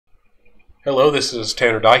Hello, this is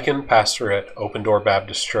Clippard-Dikin, pastor at Open Door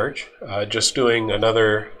Baptist Church. Just doing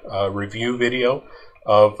another review video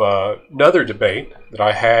of another debate that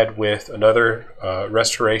I had with another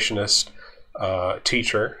restorationist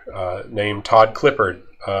teacher named Todd Clippard.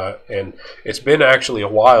 And it's been actually a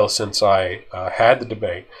while since I had the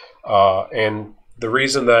debate. And the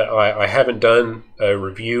reason that I haven't done a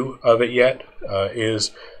review of it yet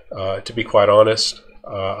is, to be quite honest,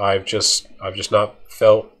 I've just not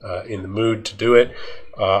felt in the mood to do it.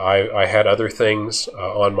 I had other things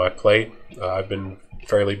on my plate. I've been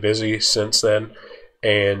fairly busy since then,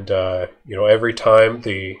 and every time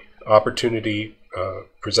the opportunity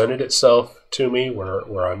presented itself to me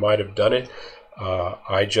where I might have done it,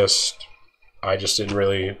 I just didn't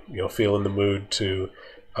really feel in the mood to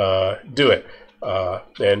do it.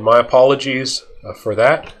 And my apologies for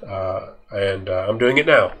that. And I'm doing it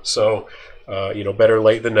now, so better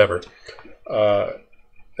late than never.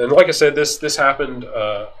 And like I said, this happened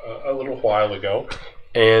a little while ago,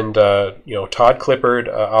 and Todd Clippard,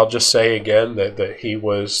 I'll just say again that he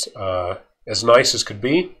was as nice as could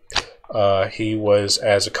be. He was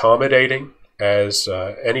as accommodating as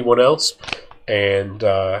anyone else, and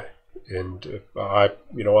I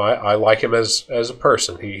like him as a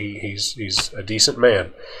person. He's a decent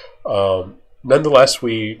man. Nonetheless,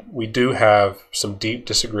 we do have some deep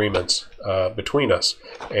disagreements between us,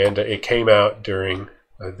 and it came out during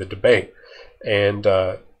the debate. And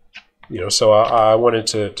so I wanted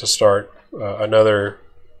to start another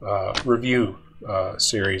review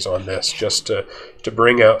series on this, just to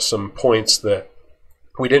bring out some points that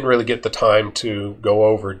we didn't really get the time to go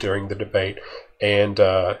over during the debate, and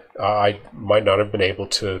I might not have been able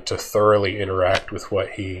to thoroughly interact with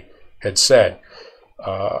what he had said.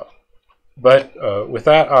 But with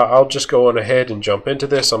that, I'll just go on ahead and jump into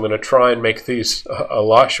this. I'm going to try and make these a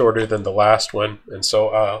lot shorter than the last one, and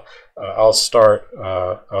so I'll start.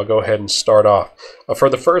 I'll go ahead and start off. For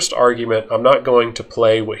the first argument, I'm not going to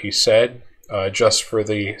play what he said just for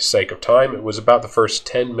the sake of time. It was about the first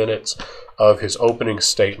 10 minutes of his opening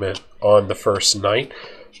statement on the first night,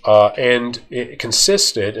 and it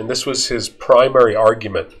consisted, and this was his primary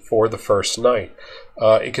argument for the first night,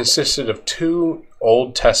 it consisted of two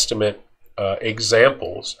Old Testament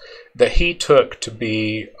examples that he took to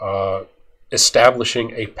be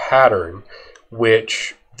establishing a pattern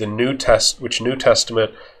which New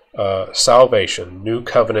Testament salvation, New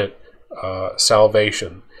Covenant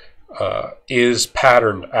salvation is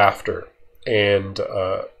patterned after, and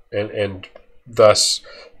thus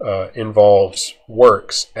involves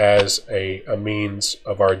works as a means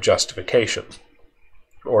of our justification,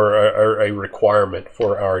 or a requirement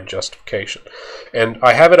for our justification. And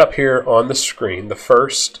I have it up here on the screen. The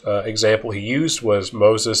first example he used was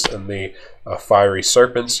Moses and the fiery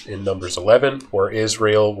serpents in Numbers 11, where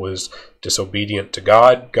Israel was disobedient to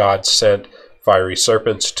God. God sent fiery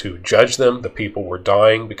serpents to judge them. The people were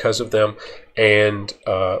dying because of them. And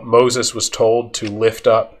Moses was told to lift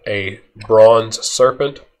up a bronze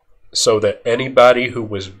serpent so that anybody who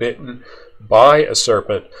was bitten by a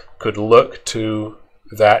serpent could look to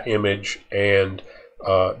that image, and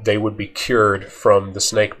they would be cured from the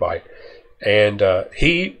snake bite. And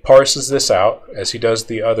he parses this out, as he does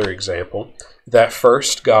the other example, that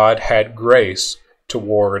first God had grace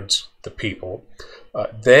towards the people.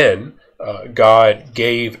 Then God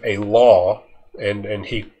gave a law, and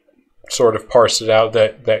he sort of parsed it out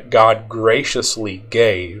that God graciously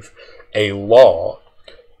gave a law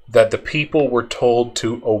that the people were told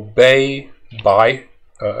to obey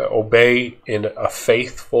in a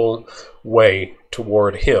faithful way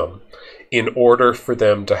toward him in order for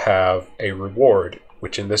them to have a reward,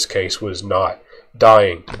 which in this case was not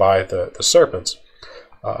dying by the serpents.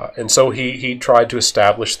 And so he tried to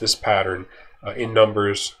establish this pattern in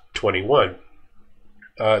Numbers 21.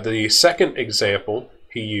 The second example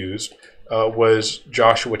he used was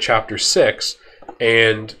Joshua chapter 6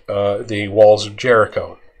 and the walls of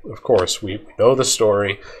Jericho. Of course, we know the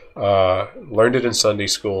story, learned it in Sunday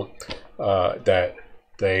school, that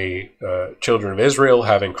they, children of Israel,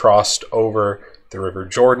 having crossed over the river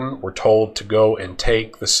Jordan, were told to go and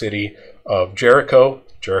take the city of Jericho.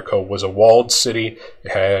 Jericho was a walled city.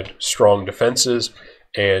 It had strong defenses,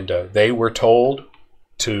 and they were told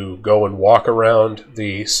to go and walk around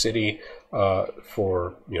the city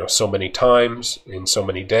for so many times in so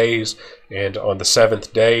many days, and on the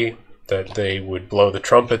seventh day that they would blow the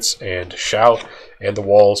trumpets and shout, and the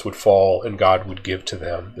walls would fall, and God would give to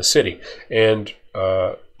them the city. And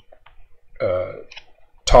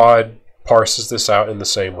Todd parses this out in the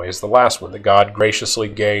same way as the last one, that God graciously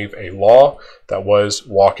gave a law that was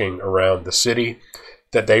walking around the city,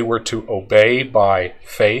 that they were to obey by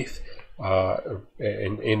faith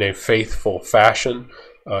in a faithful fashion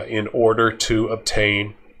in order to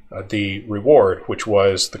obtain the reward, which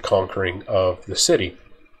was the conquering of the city.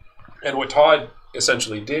 And what Todd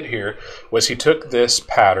essentially did here was he took this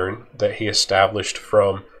pattern that he established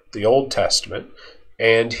from the Old Testament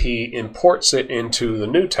and he imports it into the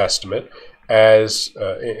New Testament as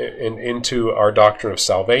into our doctrine of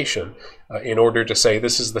salvation in order to say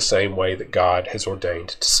this is the same way that God has ordained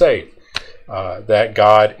to save. That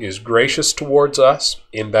God is gracious towards us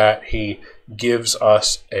in that he gives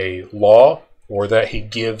us a law, or that he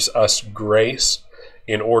gives us grace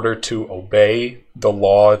in order to obey the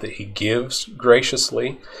law that he gives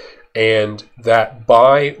graciously, and that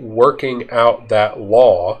by working out that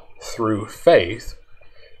law through faith,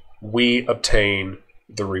 we obtain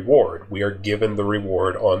the reward. We are given the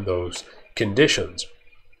reward on those conditions.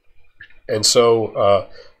 And so,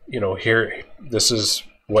 here, this is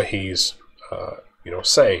what he's,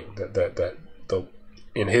 saying, that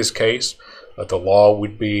in his case, the law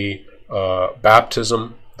would be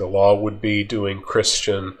baptism. The law would be doing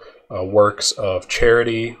Christian works of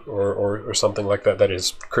charity or something like that. That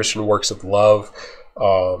is Christian works of love.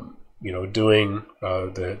 Doing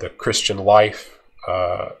the Christian life,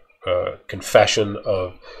 confession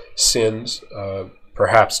of sins,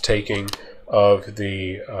 perhaps taking of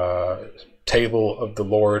the table of the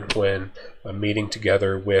Lord when meeting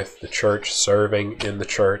together with the church, serving in the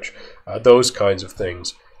church, those kinds of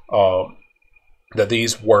things. That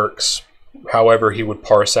these works, however he would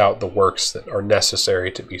parse out the works that are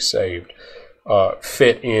necessary to be saved,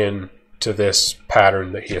 fit in to this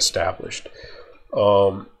pattern that he established.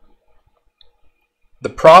 The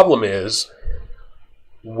problem is,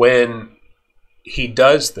 when he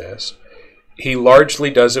does this, he largely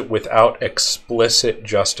does it without explicit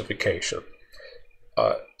justification.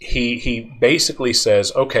 He basically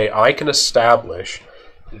says, okay, I can establish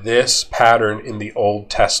this pattern in the Old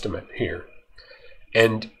Testament here.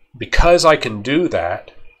 And because I can do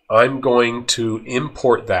that, I'm going to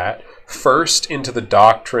import that first into the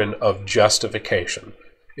doctrine of justification,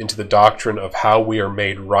 into the doctrine of how we are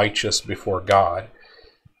made righteous before God,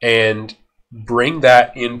 and bring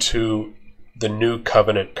that into the new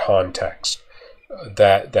covenant context,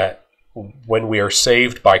 that when we are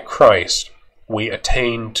saved by Christ, we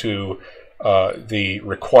attain to the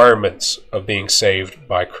requirements of being saved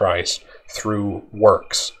by Christ through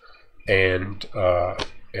works, and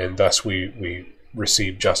thus we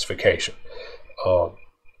receive justification.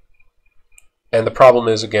 And the problem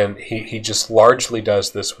is, again, he just largely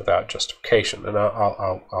does this without justification, and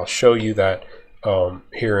I'll show you that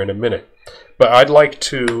here in a minute. But I'd like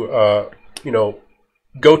to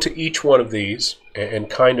go to each one of these and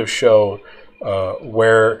kind of show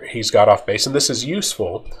where he's got off base. And this is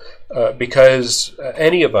useful because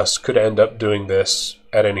any of us could end up doing this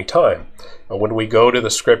at any time. When we go to the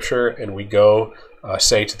Scripture and we go,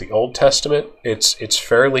 say, to the Old Testament, it's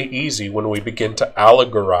fairly easy when we begin to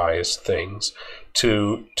allegorize things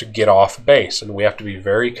to get off base, and we have to be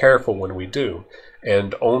very careful when we do,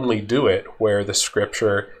 and only do it where the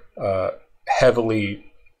Scripture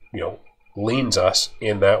heavily, leans us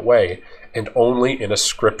in that way, and only in a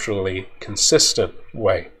scripturally consistent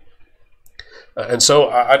way. And so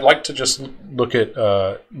I'd like to just look at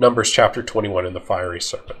Numbers chapter 21 in the fiery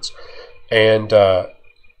serpents. And,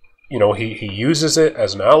 he uses it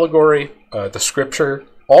as an allegory. The Scripture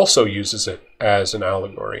also uses it as an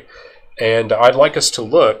allegory. And I'd like us to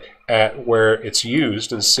look at where it's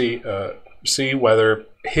used and see whether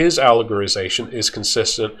his allegorization is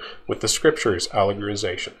consistent with the Scripture's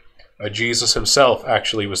allegorization. Jesus himself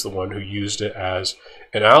actually was the one who used it as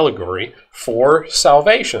an allegory for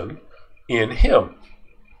salvation in him.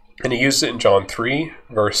 And he used it in John 3,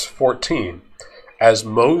 verse 14. As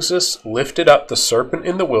Moses lifted up the serpent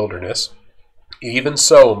in the wilderness, even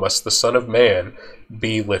so must the Son of Man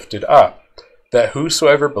be lifted up, that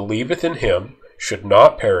whosoever believeth in him should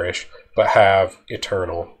not perish, but have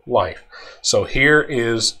eternal life. So here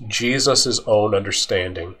is Jesus' own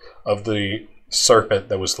understanding of the serpent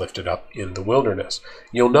that was lifted up in the wilderness.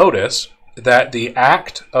 You'll notice that the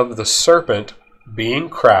act of the serpent being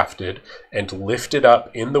crafted and lifted up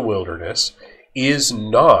in the wilderness is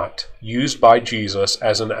not used by Jesus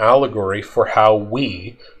as an allegory for how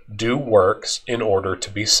we do works in order to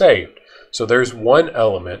be saved. So there's one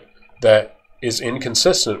element that is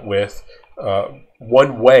inconsistent with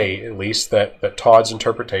one way, at least, that Todd's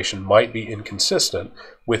interpretation might be inconsistent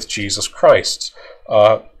with Jesus Christ's,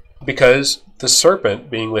 because the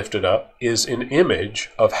serpent being lifted up is an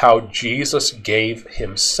image of how Jesus gave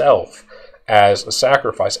himself as a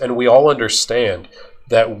sacrifice. And we all understand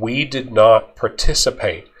that we did not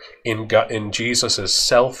participate in Jesus'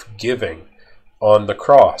 self-giving on the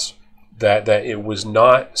cross, that it was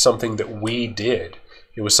not something that we did.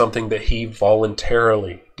 It was something that he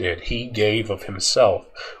voluntarily did. He gave of himself.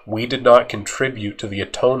 We did not contribute to the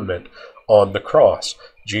atonement on the cross.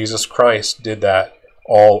 Jesus Christ did that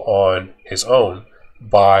all on his own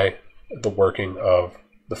by the working of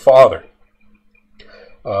the Father.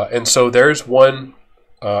 And so there's one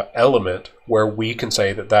element where we can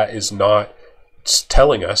say that that is not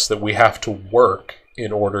telling us that we have to work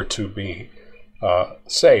in order to be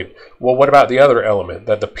saved. Well, what about the other element,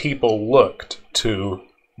 that the people looked to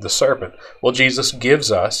the serpent? Well, Jesus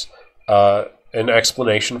gives us an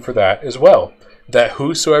explanation for that as well, that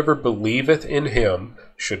whosoever believeth in him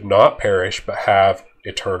should not perish but have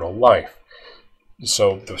eternal life.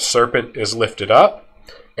 So the serpent is lifted up,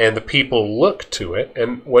 and the people look to it.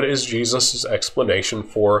 And what is Jesus' explanation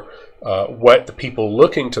for what the people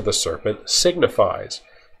looking to the serpent signifies?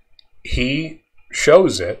 He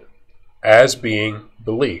shows it as being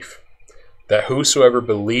belief, that whosoever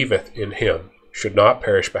believeth in him should not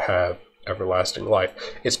perish but have everlasting life.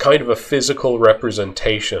 It's kind of a physical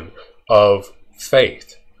representation of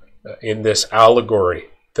faith in this allegory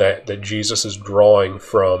that Jesus is drawing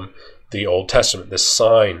from the Old Testament. This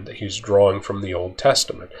sign that he's drawing from the Old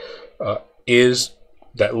Testament is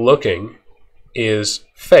that looking is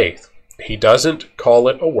faith. He doesn't call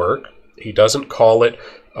it a work. He doesn't call it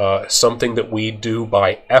something that we do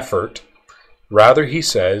by effort. Rather, he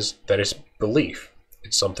says that it's belief.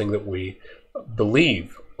 It's something that we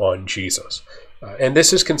believe on Jesus. And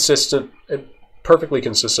this is consistent and perfectly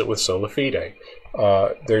consistent with Sola Fide.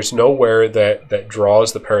 There's nowhere that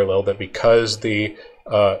draws the parallel that because the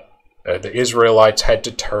Israelites had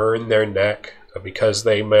to turn their neck, because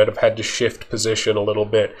they might have had to shift position a little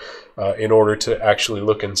bit in order to actually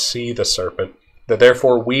look and see the serpent, that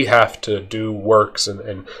therefore we have to do works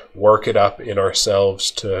and work it up in ourselves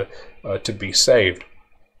to be saved.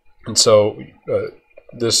 And so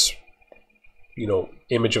this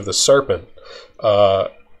image of the serpent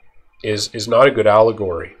is not a good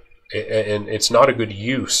allegory, and it's not a good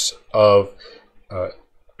use of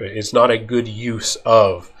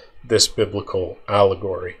this biblical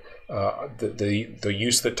allegory. The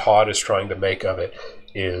use that Todd is trying to make of it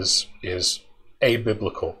is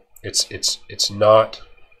abiblical. It's not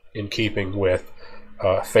in keeping with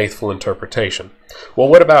faithful interpretation. Well,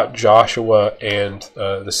 what about Joshua and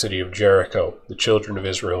the city of Jericho, the children of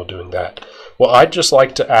Israel doing that? Well, I'd just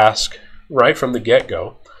like to ask right from the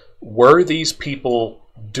get-go, were these people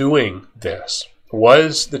doing this? Were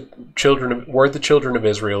the children of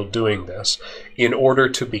Israel doing this in order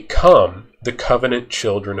to become the covenant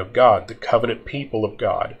children of God, the covenant people of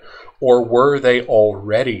God? Or were they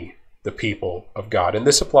already the people of God? And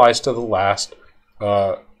this applies to the last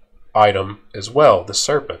item as well, the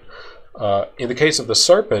serpent. In the case of the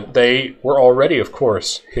serpent, they were already, of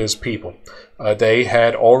course, his people. They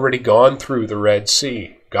had already gone through the Red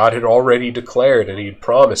Sea. God had already declared and he had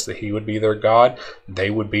promised that he would be their God. They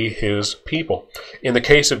would be his people. In the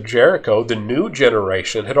case of Jericho, the new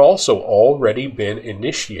generation had also already been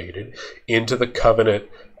initiated into the covenant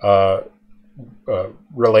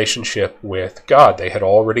relationship with God. They had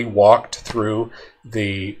already walked through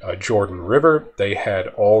the Jordan River. They had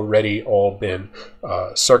already all been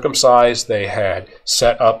circumcised. They had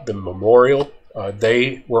set up the memorial.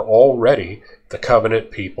 They were already the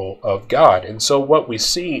covenant people of God. And so what we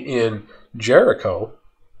see in Jericho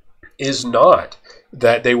is not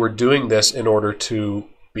that they were doing this in order to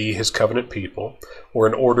be his covenant people or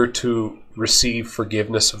in order to receive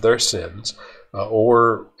forgiveness of their sins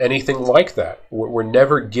or anything like that. We're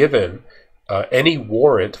never given any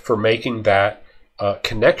warrant for making that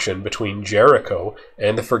connection between Jericho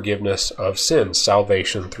and the forgiveness of sins,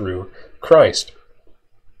 salvation through Christ.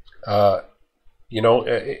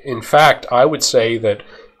 In fact, I would say that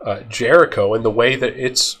Jericho, and the way that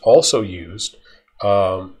it's also used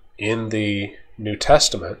in the New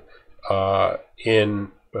Testament,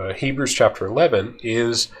 in Hebrews chapter 11,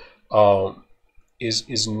 is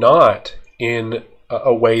not in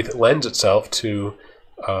a way that lends itself to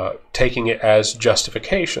taking it as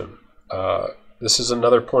justification. This is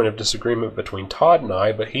another point of disagreement between Todd and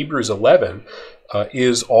I, but Hebrews 11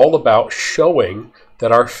 is all about showing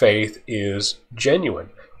that our faith is genuine.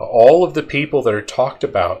 All of the people that are talked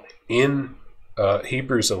about in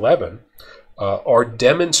Hebrews 11 are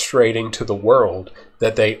demonstrating to the world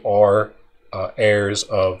that they are heirs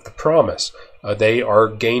of the promise. They are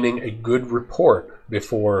gaining a good report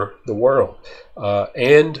before the world.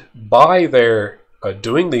 And by their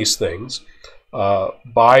doing these things,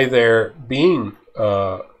 by their being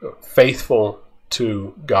faithful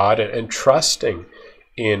to God and trusting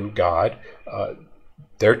in God.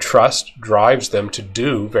 Their trust drives them to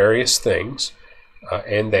do various things,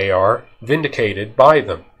 and they are vindicated by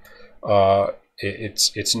them.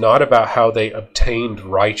 It's not about how they obtained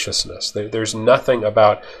righteousness. There's nothing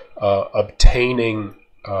about obtaining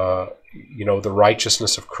the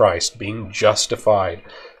righteousness of Christ, being justified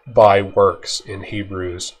by works in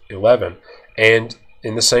Hebrews 11. And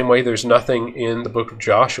in the same way, there's nothing in the book of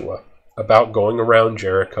Joshua about going around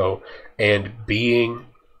Jericho and being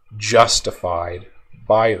justified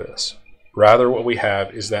by this. Rather, what we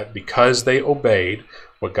have is that because they obeyed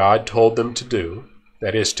what God told them to do,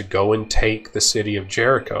 that is to go and take the city of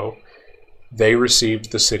Jericho, they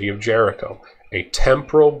received the city of Jericho, a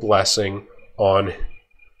temporal blessing on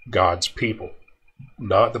God's people,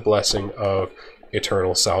 not the blessing of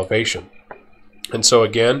eternal salvation. And so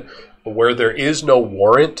again, where there is no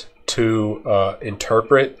warrant to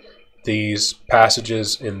interpret these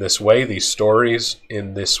passages in this way, these stories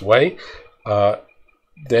in this way,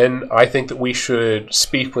 then I think that we should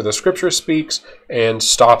speak where the Scripture speaks and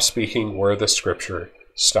stop speaking where the Scripture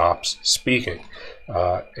stops speaking.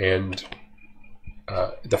 And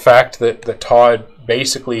the fact that Todd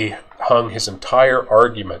basically hung his entire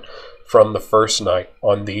argument from the first night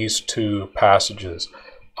on these two passages,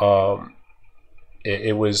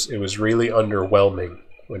 it was really underwhelming.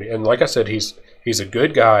 And like I said, he's a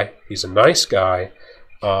good guy. He's a nice guy.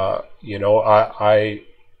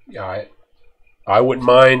 I wouldn't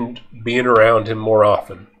mind being around him more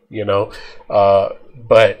often,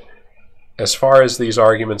 but as far as these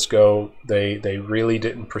arguments go, they really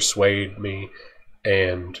didn't persuade me,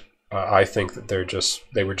 and I think that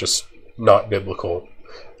they were just not biblical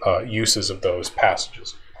uses of those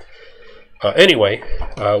passages. Anyway,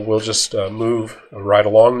 we'll just move right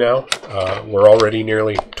along now. We're already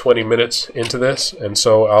nearly 20 minutes into this, and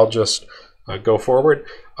so I'll just go forward.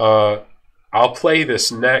 I'll play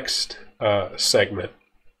this next segment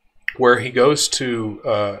where he goes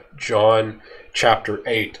to John chapter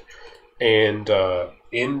 8. And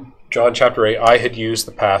in John chapter 8, I had used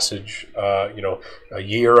the passage,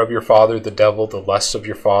 ye are of your father the devil, the lusts of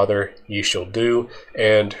your father ye shall do,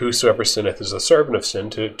 and whosoever sinneth is the servant of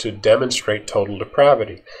sin, to demonstrate total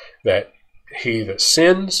depravity, that he that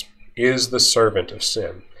sins is the servant of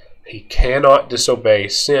sin. He cannot disobey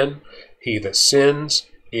sin. He that sins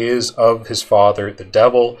is of his father the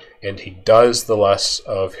devil, and he does the lusts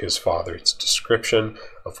of his father. It's a description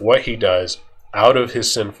of what he does out of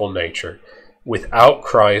his sinful nature. Without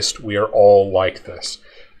Christ, we are all like this.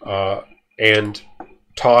 And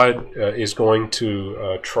Todd is going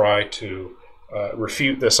to try to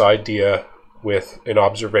refute this idea with an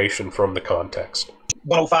observation from the context.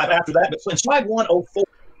 105 after that, but in slide 104.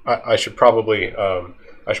 I should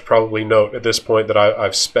probably note at this point that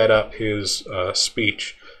I've sped up his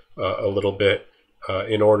speech a little bit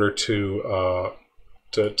in order to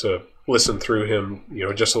listen through him,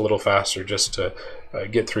 just a little faster, just to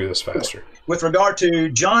get through this faster. With regard to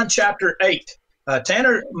John chapter 8,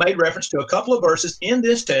 Tanner made reference to a couple of verses in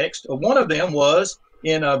this text. One of them was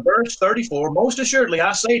in verse 34, most assuredly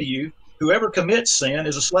I say to you, whoever commits sin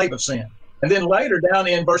is a slave of sin. And then later down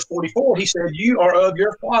in verse 44, he said, you are of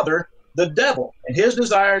your father, the devil, and his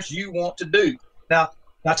desires you want to do. Now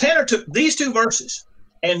Tanner took these two verses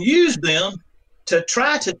and used them to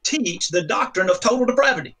try to teach the doctrine of total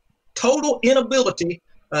depravity, total inability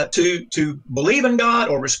to believe in God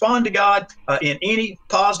or respond to God in any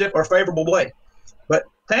positive or favorable way. But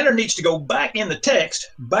Tanner needs to go back in the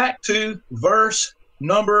text, back to verse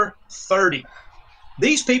number 30.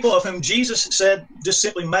 These people of whom Jesus said, just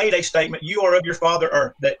simply made a statement, you are of your father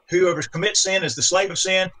earth, that whoever commits sin is the slave of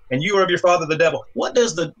sin, and you are of your father the devil. What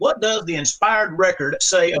does the inspired record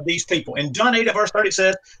say of these people? In John 8 verse 30 it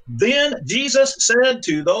says, then Jesus said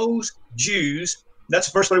to those Jews, that's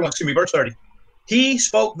verse 31, verse 30. He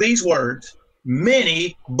spoke these words,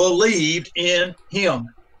 many believed in him.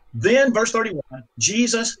 Then verse 31,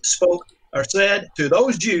 Jesus spoke or said to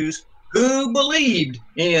those Jews who believed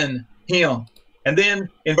in him. And then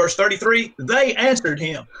in verse 33, they answered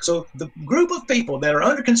him. So the group of people that are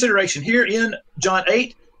under consideration here in John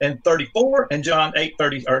 8 and 34 and John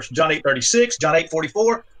 8:30 or John 8:36, John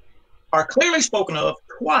 8:44 are clearly spoken of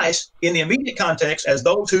twice in the immediate context as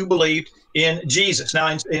those who believed in Jesus. Now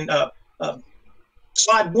in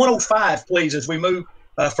slide 105, please, as we move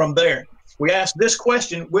from there, we ask this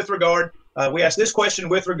question with regard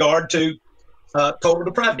to total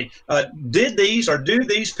depravity. Do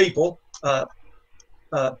these people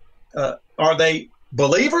are they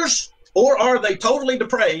believers or are they totally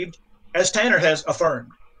depraved, as Tanner has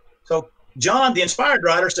affirmed? So John, the inspired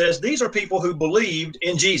writer, says these are people who believed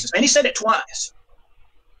in Jesus, and he said it twice.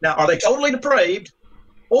 Now, are they totally depraved,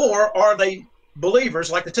 or are they believers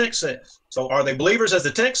like the text says? So are they believers as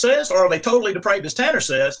the text says, or are they totally depraved as Tanner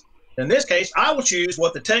says? In this case, I will choose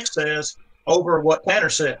what the text says over what Tanner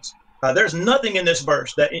says. There's nothing in this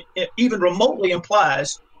verse that it even remotely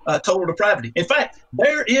implies total depravity. In fact,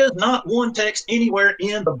 there is not one text anywhere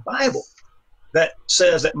in the Bible that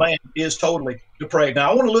says that man is totally depraved. Now,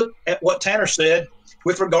 I want to look at what Tanner said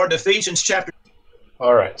with regard to Ephesians chapter.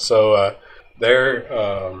 All right, so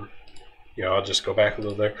I'll just go back a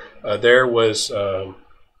little there. There was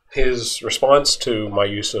his response to my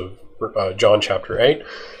use of John chapter 8,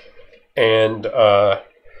 and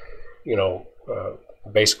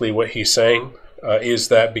basically what he's saying is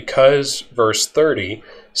that because verse 30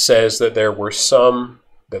 says that there were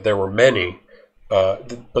many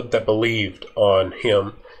that believed on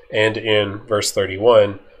him, and in verse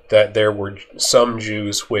 31 that there were some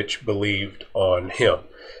Jews which believed on him,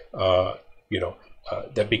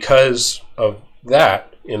 that because of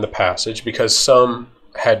that in the passage, because some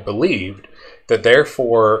had believed, that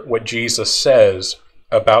therefore what Jesus says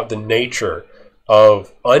about the nature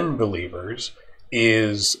of unbelievers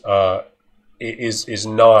is not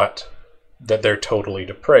that they're totally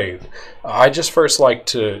depraved. I just first like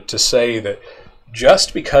to say that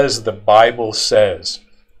just because the Bible says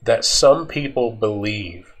that some people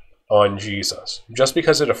believe on Jesus, just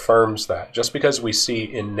because it affirms that, just because we see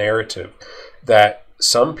in narrative that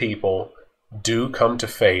some people do come to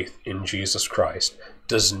faith in Jesus Christ,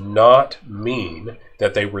 does not mean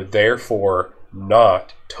that they were therefore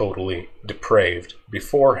not totally depraved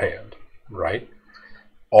beforehand, right?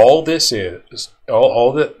 All this is,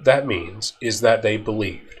 all that means is that they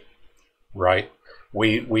believed, right?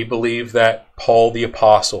 We believe that Paul the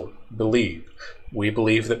Apostle believed. We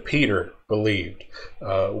believe that Peter believed.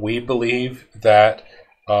 We believe that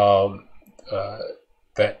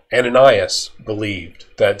that Ananias believed,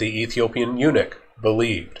 that the Ethiopian eunuch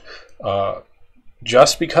believed.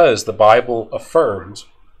 Just because the Bible affirms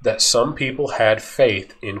that some people had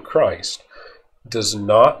faith in Christ does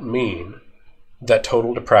not mean that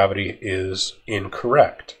total depravity is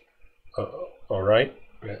incorrect. All right?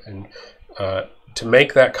 And to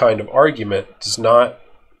make that kind of argument does not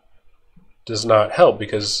help,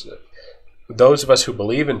 because those of us who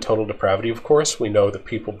believe in total depravity, of course we know that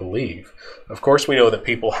people believe. Of course we know that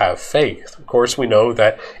people have faith. Of course we know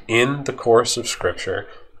that in the course of Scripture,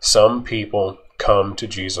 some people come to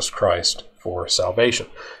Jesus Christ for salvation.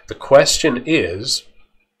 The question is,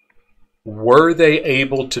 were they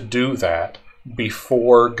able to do that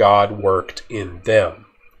before God worked in them?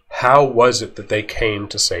 How was it that they came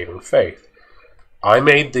to saving faith? I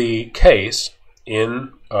made the case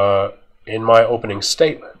in my opening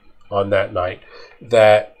statement on that night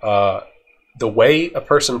that the way a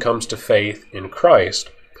person comes to faith in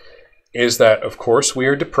Christ is that, of course, we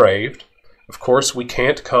are depraved. Of course, we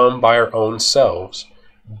can't come by our own selves.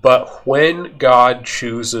 But when God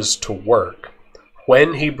chooses to work,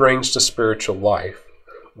 when he brings to spiritual life,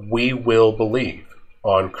 we will believe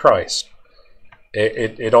on Christ.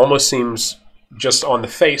 It almost seems, just on the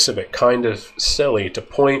face of it, kind of silly to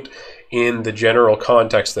point in the general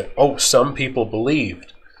context that, oh, some people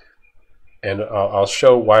believed. And I'll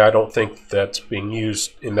show why I don't think that's being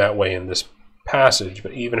used in that way in this passage.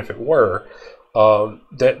 But even if it were,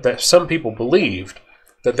 that some people believed,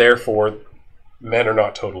 that therefore men are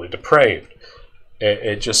not totally depraved.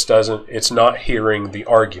 It just doesn't, it's not hearing the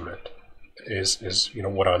argument, is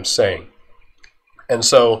what I'm saying. And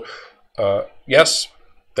so, yes,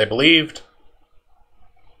 they believed.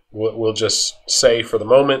 We'll just say for the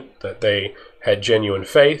moment that they had genuine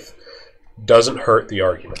faith. Doesn't hurt the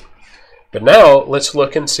argument. But now let's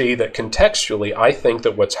look and see that contextually, I think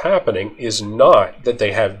that what's happening is not that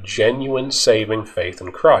they have genuine saving faith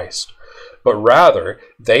in Christ, but rather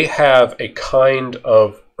they have a kind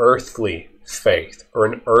of earthly faith or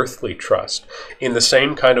an earthly trust, in the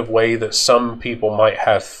same kind of way that some people might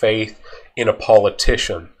have faith in a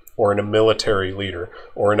politician or in a military leader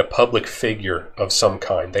or in a public figure of some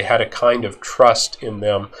kind. They had a kind of trust in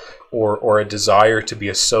them or a desire to be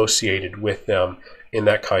associated with them in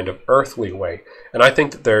that kind of earthly way. And I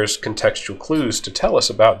think that there's contextual clues to tell us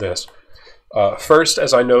about this. First,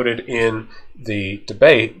 as I noted in the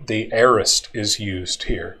debate, the aorist is used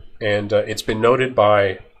here. And it's been noted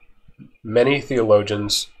by many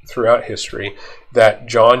theologians throughout history that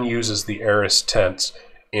John uses the aorist tense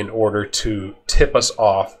in order to tip us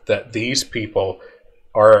off that these people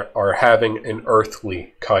are having an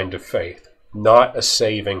earthly kind of faith, not a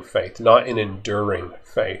saving faith, not an enduring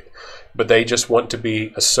faith, but they just want to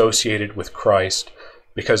be associated with Christ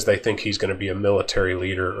because they think he's going to be a military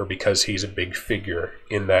leader or because he's a big figure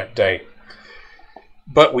in that day.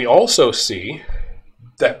 But we also see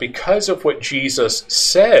that because of what Jesus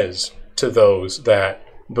says to those that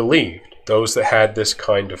believed, those that had this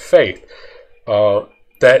kind of faith,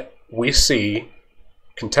 that we see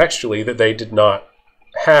contextually that they did not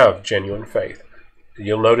have genuine faith.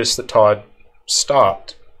 You'll notice that Todd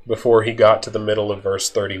stopped before he got to the middle of verse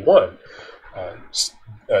 31.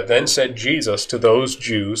 Then said Jesus to those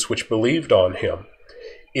Jews which believed on him,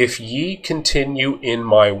 If ye continue in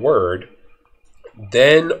my word,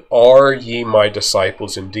 then are ye my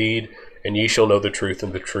disciples indeed, and ye shall know the truth,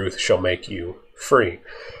 and the truth shall make you free.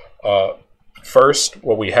 First,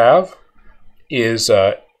 what we have is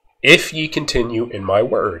if ye continue in my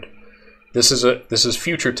word. This is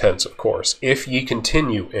future tense, of course. If ye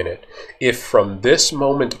continue in it. If from this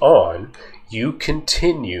moment on you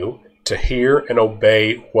continue to hear and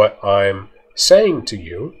obey what I'm saying to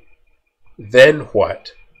you, then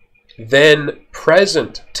what? Then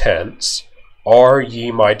present tense, are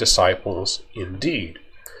ye my disciples indeed?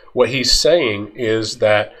 What he's saying is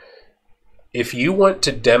that if you want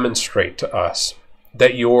to demonstrate to us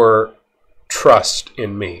that your trust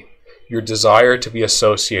in me, your desire to be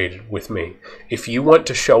associated with me, if you want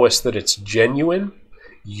to show us that it's genuine,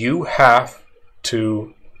 you have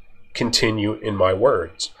to continue in my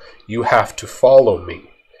words. You have to follow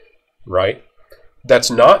me, right?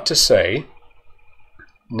 That's not to say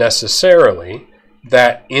necessarily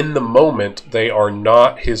that in the moment they are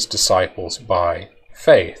not his disciples by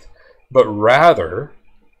faith, but rather,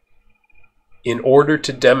 in order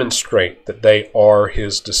to demonstrate that they are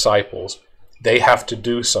his disciples, they have to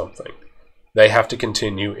do something. They have to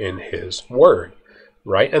continue in his word,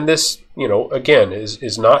 right? And this, again,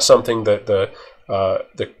 is not something that the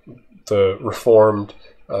Reformed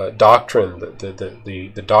doctrine,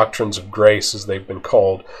 the doctrines of grace, as they've been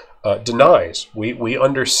called, denies. We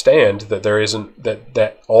understand that there isn't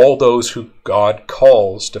that all those who God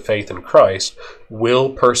calls to faith in Christ will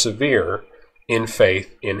persevere in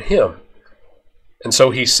faith in him. And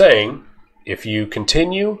so he's saying, if you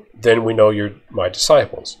continue, then we know you're my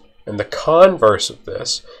disciples. And the converse of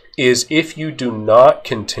this is, if you do not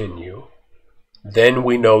continue, then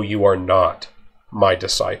we know you are not my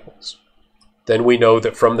disciples. Then we know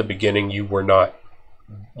that from the beginning you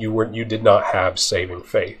did not have saving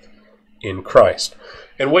faith in Christ.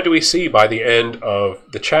 And what do we see by the end of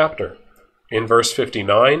the chapter? In verse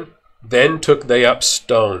 59, then took they up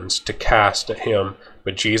stones to cast at him,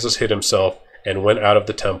 but Jesus hid himself and went out of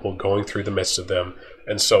the temple, going through the midst of them,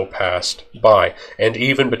 and so passed by. And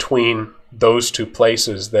even between those two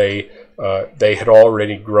places, they had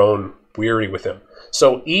already grown weary with him.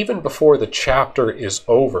 So even before the chapter is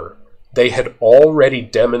over, they had already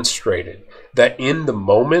demonstrated that in the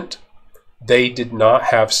moment, they did not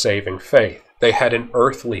have saving faith. They had an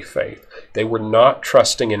earthly faith. They were not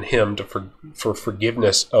trusting in him for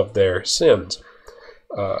forgiveness of their sins.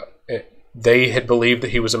 They had believed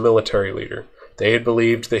that he was a military leader. They had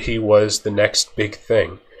believed that he was the next big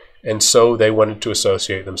thing. And so they wanted to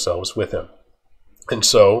associate themselves with him. And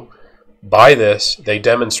so, by this, they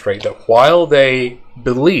demonstrate that while they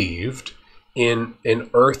believed in an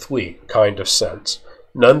earthly kind of sense,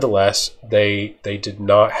 nonetheless, they did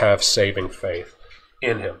not have saving faith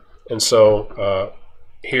in him. And so,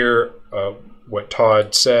 here, what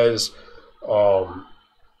Todd says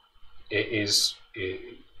is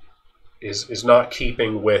not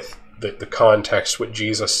keeping with the context, what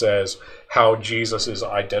Jesus says, how Jesus is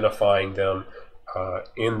identifying them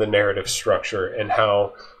in the narrative structure, and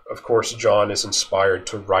how, of course, John is inspired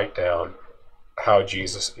to write down how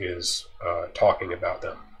Jesus is talking about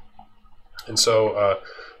them. And so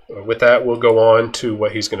with that, we'll go on to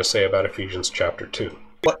what he's going to say about Ephesians chapter 2.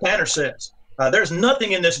 What Tanner says. There's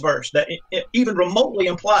nothing in this verse that it even remotely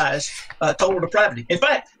implies total depravity. In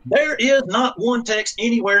fact, there is not one text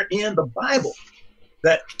anywhere in the Bible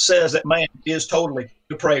that says that man is totally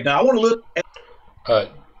depraved. Now, I want to look at...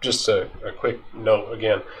 just a quick note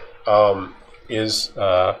again, is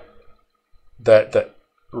that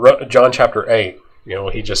John chapter 8,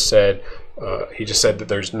 he just said that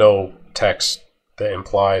there's no text that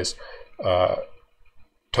implies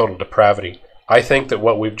total depravity. I think that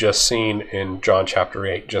what we've just seen in John chapter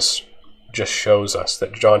 8 just shows us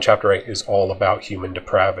that John chapter 8 is all about human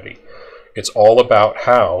depravity. It's all about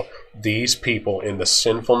how these people, in the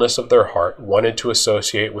sinfulness of their heart, wanted to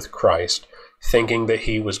associate with Christ, thinking that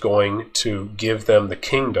he was going to give them the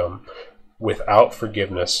kingdom without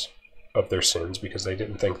forgiveness of their sins, because they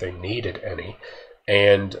didn't think they needed any.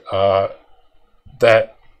 And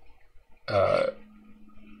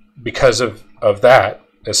because of that,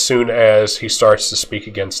 as soon as he starts to speak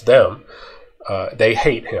against them, they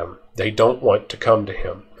hate him. They don't want to come to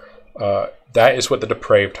him. That is what the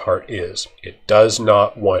depraved heart is. It does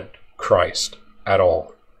not want Christ at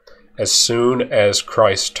all. As soon as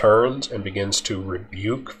Christ turns and begins to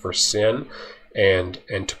rebuke for sin and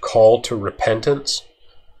to call to repentance,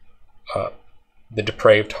 the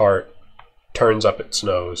depraved heart turns up its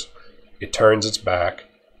nose, it turns its back,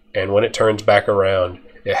 and when it turns back around,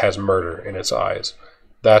 it has murder in its eyes.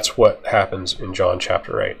 That's what happens in John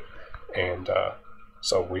chapter 8. And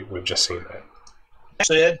so we've just seen that.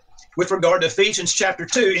 Said with regard to Ephesians chapter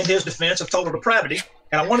 2 in his defense of total depravity,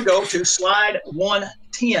 and I want to go to slide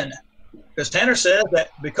 110, because Tanner says that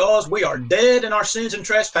because we are dead in our sins and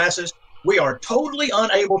trespasses, we are totally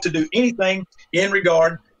unable to do anything in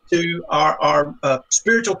regard to our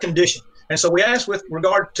spiritual condition. And so we ask with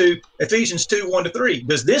regard to Ephesians 2, 1-3,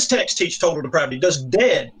 does this text teach total depravity? Does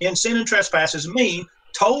dead in sin and trespasses mean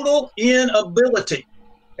total inability?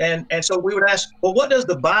 And so we would ask, well, what does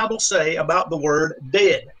the Bible say about the word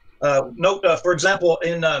dead? Note, for example,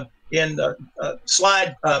 in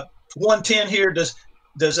slide 110 here, does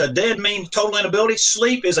dead mean total inability?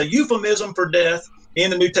 Sleep is a euphemism for death in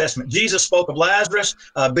the New Testament. Jesus spoke of Lazarus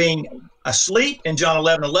being asleep in John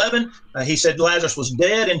 11:11. He said Lazarus was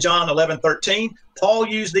dead in John 11:13. Paul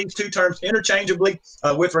used these two terms interchangeably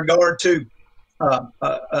with regard to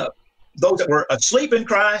those that were asleep in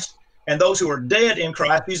Christ and those who are dead in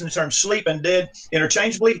Christ, using the term sleep and dead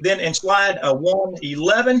interchangeably. Then in slide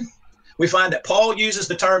 111, we find that Paul uses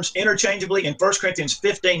the terms interchangeably in 1 Corinthians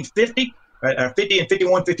 15:50. 50 and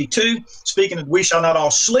 51:52, speaking of we shall not all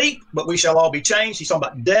sleep, but we shall all be changed. He's talking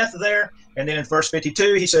about death there. And then in verse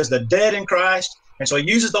 52, he says the dead in Christ. And so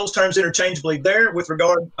he uses those terms interchangeably there with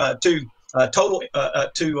regard to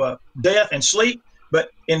death and sleep. But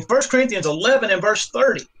in 1 Corinthians 11 and verse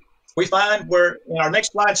 30, we find where in our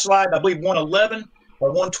next slide, I believe 111 or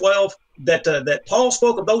 112, that Paul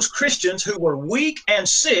spoke of those Christians who were weak and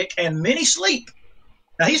sick and many sleep.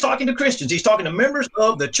 Now, he's talking to Christians. He's talking to members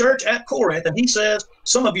of the church at Corinth, and he says,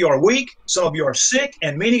 some of you are weak, some of you are sick,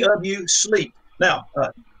 and many of you sleep. Now,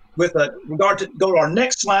 with regard to, go to our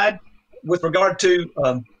next slide, with regard to...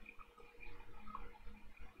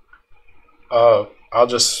 I'll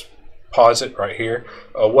just pause it right here.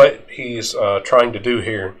 What he's trying to do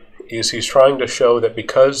here is he's trying to show that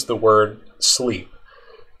because the word sleep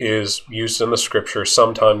is used in the scripture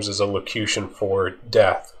sometimes as a locution for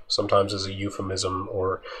death, sometimes as a euphemism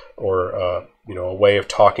or a way of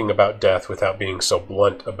talking about death without being so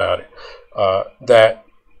blunt about it. That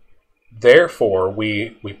therefore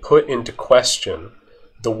we put into question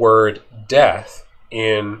the word death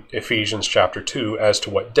in Ephesians chapter 2 as to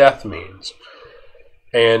what death means.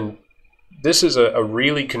 And this is a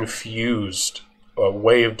really confused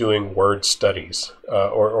way of doing word studies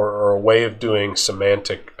or a way of doing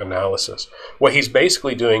semantic analysis. What he's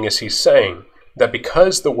basically doing is he's saying that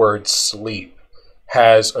because the word sleep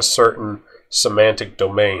has a certain semantic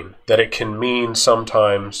domain, that it can mean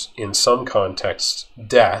sometimes, in some contexts,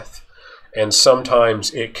 death, and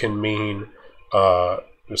sometimes it can mean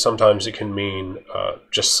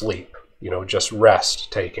just sleep, just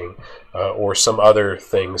rest taking, or some other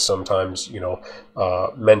things. Sometimes,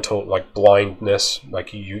 mental, like blindness,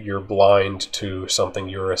 like you're blind to something,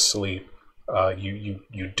 you're asleep.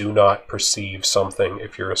 You do not perceive something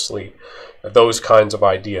if you're asleep. Those kinds of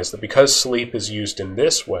ideas, that because sleep is used in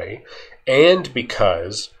this way, and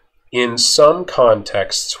because in some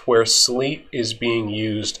contexts where sleep is being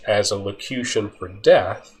used as a locution for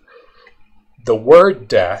death, the word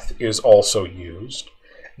death is also used,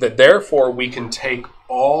 that therefore we can take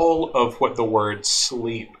all of what the word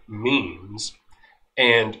sleep means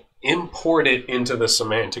and import it into the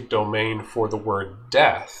semantic domain for the word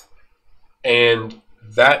death. And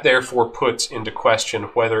that therefore puts into question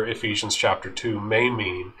whether Ephesians chapter 2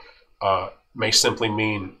 may simply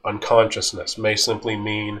mean unconsciousness, may simply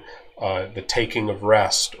mean the taking of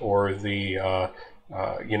rest, or the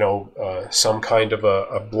some kind of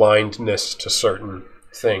a blindness to certain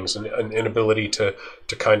things, an inability to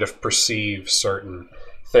kind of perceive certain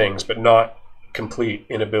things, but not complete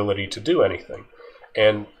inability to do anything.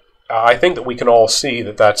 And I think that we can all see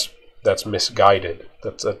that that's misguided.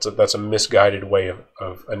 That's a misguided way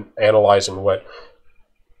of analyzing what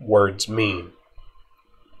words mean.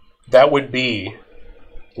 That would be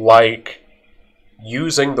like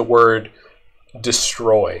using the word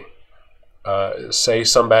destroy. Say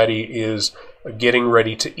somebody is getting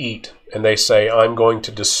ready to eat, and they say, I'm going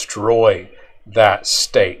to destroy that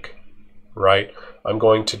steak, right? I'm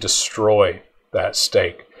going to destroy that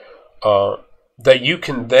steak. That you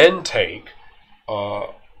can then take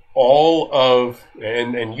all of,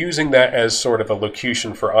 and using that as sort of a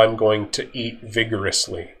locution for I'm going to eat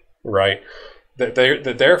vigorously, right?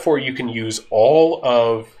 that therefore you can use all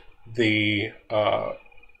of the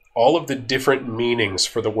different meanings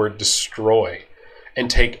for the word destroy and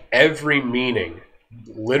take every meaning,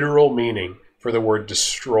 literal meaning for the word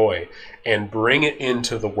destroy, and bring it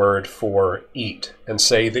into the word for eat, and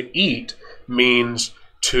say that eat means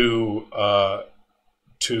to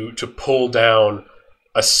pull down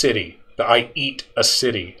a city. I eat a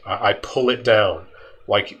city. I pull it down.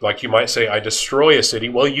 Like you might say, I destroy a city.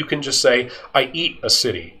 Well, you can just say, I eat a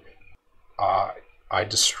city. I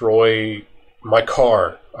destroy my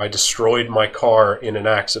car. I destroyed my car in an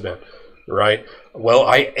accident, right? Well,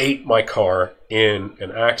 I ate my car in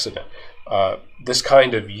an accident. This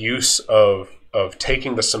kind of use of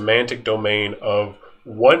taking the semantic domain of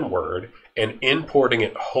one word and importing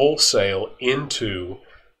it wholesale into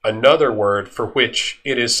another word for which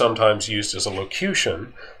it is sometimes used as a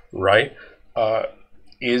locution, right,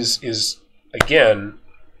 is again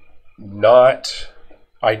not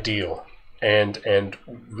ideal, and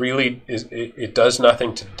really it does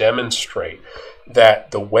nothing to demonstrate that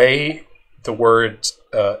the way the word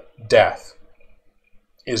death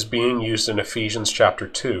is being used in Ephesians chapter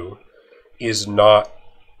 2 is not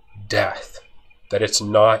death, that it's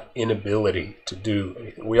not inability to do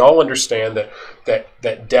anything. We all understand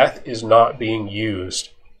that death is not being used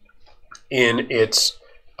in its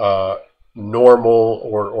normal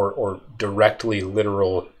or directly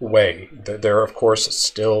literal way. They're, of course,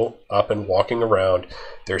 still up and walking around.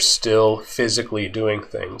 They're still physically doing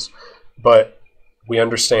things. But we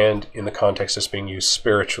understand in the context it's being used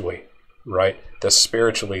spiritually, right? That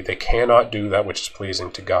spiritually they cannot do that which is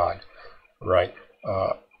pleasing to God, right?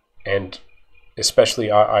 And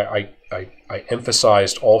especially I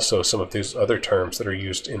emphasized also some of these other terms that are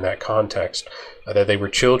used in that context, that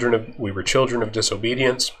we were children of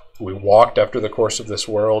disobedience. We walked after the course of this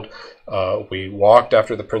world. We walked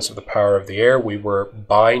after the prince of the power of the air. We were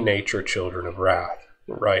by nature children of wrath,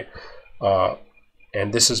 right?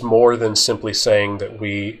 And this is more than simply saying that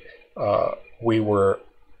we were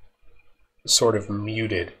sort of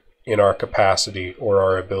muted in our capacity or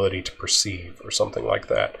our ability to perceive or something like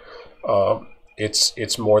that.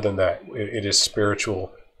 It's more than that. It is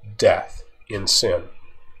spiritual death in sin.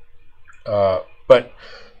 But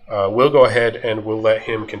we'll go ahead and we'll let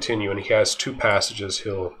him continue, and he has two passages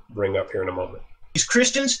he'll bring up here in a moment. These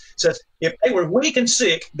Christians says, if they were weak and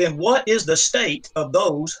sick, then what is the state of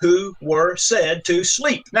those who were said to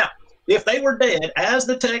sleep? Now, if they were dead, as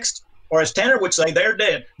the text, or as Tanner would say, they're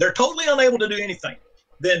dead, they're totally unable to do anything,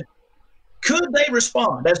 then could they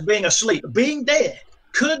respond as being asleep, being dead?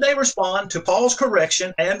 Could they respond to Paul's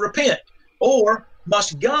correction and repent? Or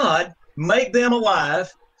must God make them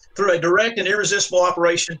alive through a direct and irresistible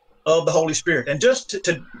operation of the Holy Spirit? And just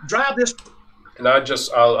to drive this... And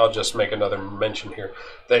I'll just make another mention here,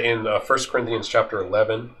 that in 1 Corinthians chapter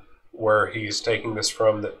 11, where he's taking this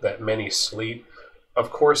from, that many sleep, of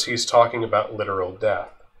course he's talking about literal death,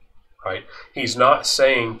 right? He's not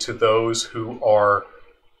saying to those who are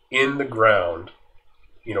in the ground,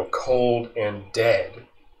 cold and dead,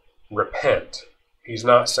 repent. He's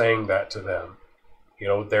not saying that to them.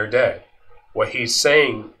 They're dead. What he's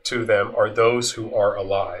saying to them are those who are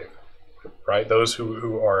alive, right? Those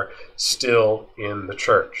who are still in the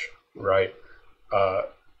church, right?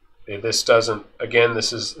 This doesn't, again,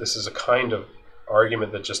 this is a kind of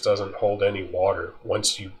argument that just doesn't hold any water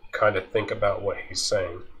once you kind of think about what he's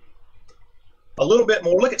saying. A little bit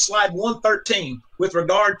more. Look at slide 113 with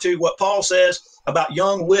regard to what Paul says about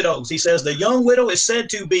young widows. He says the young widow is said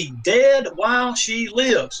to be dead while she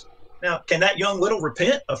lives. Now, can that young widow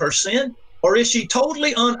repent of her sin? Or is she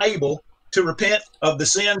totally unable to repent of the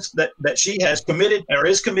sins that she has committed or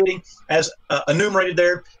is committing, as enumerated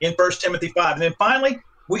there in 1 Timothy 5? And then finally,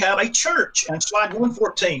 we have a church on slide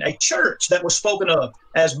 114, a church that was spoken of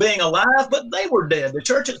as being alive, but they were dead. The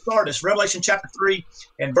church at Sardis, Revelation chapter 3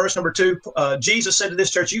 and verse number 2, Jesus said to this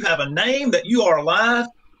church, you have a name that you are alive,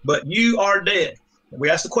 but you are dead. And we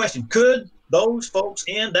ask the question, could those folks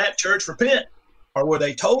in that church repent? Or were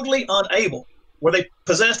they totally unable? Were they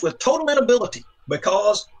possessed with total inability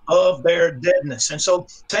because of their deadness? And so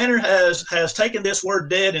Tanner has taken this word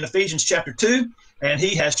dead in Ephesians chapter 2, and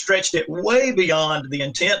he has stretched it way beyond the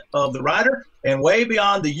intent of the writer and way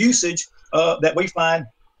beyond the usage that we find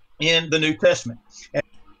in the New Testament. And,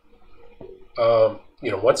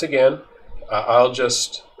 once again, I'll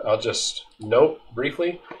just note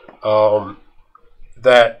briefly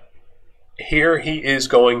that here he is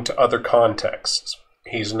going to other contexts.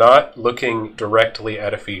 He's not looking directly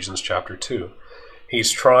at Ephesians chapter 2.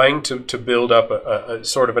 He's trying to build up a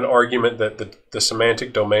sort of an argument that the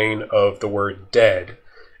semantic domain of the word dead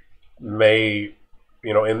may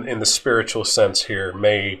in the spiritual sense here,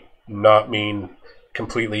 may not mean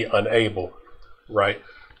completely unable, right?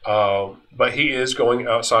 But he is going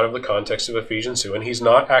outside of the context of Ephesians 2, and he's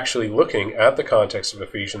not actually looking at the context of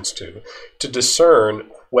Ephesians 2 to discern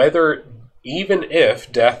whether, even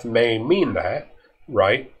if death may mean that,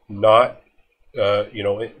 right, not,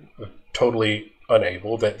 totally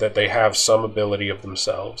unable, that they have some ability of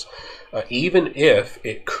themselves, even if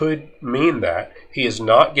it could mean that, he is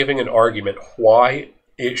not giving an argument why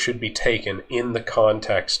it should be taken in the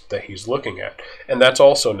context that he's looking at. And that's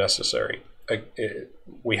also necessary.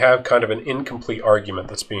 We have kind of an incomplete argument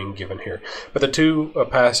that's being given here. But the two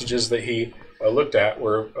passages that he looked at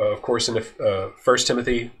were, of course, in 1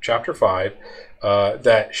 Timothy chapter 5,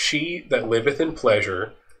 that she that liveth in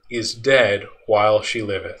pleasure is dead while she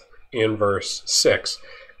liveth, in verse 6.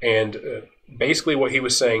 And basically what he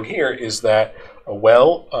was saying here is that,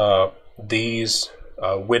 these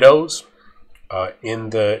widows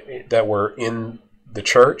that were in the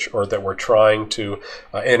church, or that were trying to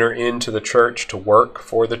enter into the church, to work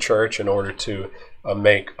for the church in order to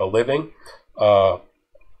make a living,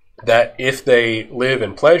 that if they live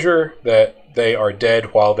in pleasure, that they are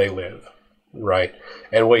dead while they live, right?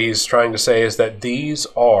 And what he's trying to say is that these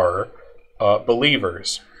are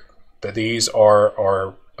believers, that these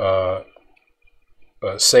are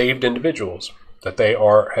saved individuals, that they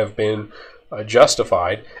have been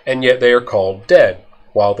justified, and yet they are called dead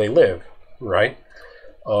while they live, right?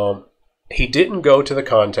 He didn't go to the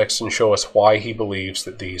context and show us why he believes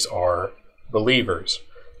that these are believers.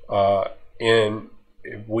 And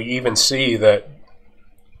we even see that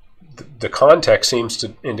the context seems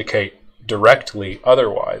to indicate directly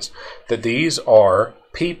otherwise, that these are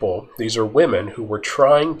people, these are women who were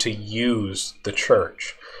trying to use the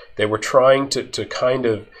church. They were trying to kind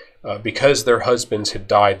of, because their husbands had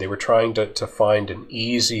died, they were trying to find an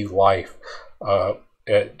easy life,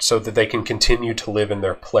 so that they can continue to live in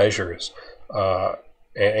their pleasures,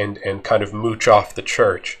 and kind of mooch off the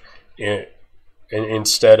church,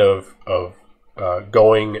 instead of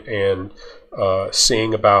going and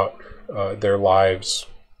seeing about their lives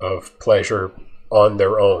of pleasure on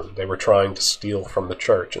their own. They were trying to steal from the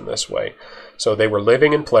church in this way. So they were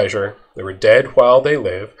living in pleasure. They were dead while they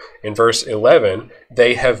live. In verse 11,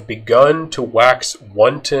 they have begun to wax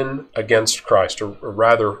wanton against Christ, or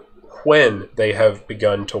rather, when they have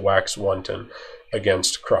begun to wax wanton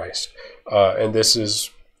against Christ. And this is,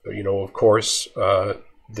 of course,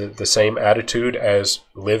 the same attitude as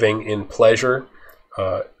living in pleasure,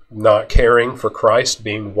 not caring for Christ,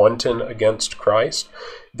 being wanton against Christ.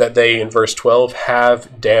 That they, in verse 12,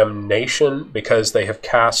 have damnation because they have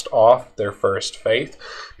cast off their first faith,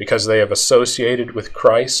 because they have associated with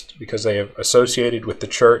Christ, because they have associated with the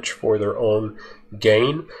church for their own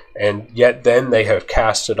gain, and yet then they have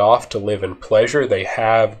cast it off to live in pleasure. They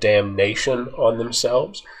have damnation on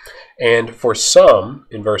themselves. And for some,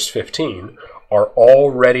 in verse 15, are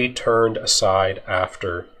already turned aside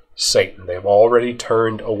after Satan. They have already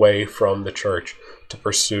turned away from the church to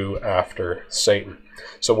pursue after Satan.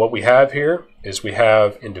 So what we have here is we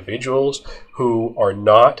have individuals who are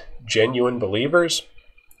not genuine believers.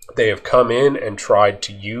 They have come in and tried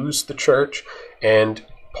to use the church, and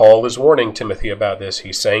Paul is warning Timothy about this.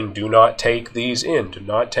 He's saying, do not take these in. Do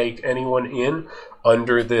not take anyone in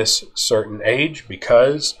under this certain age,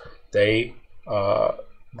 because they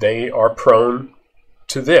are prone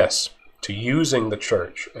to this, to using the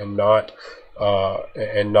church and not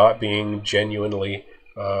being genuinely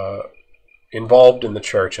involved in the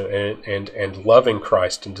church and loving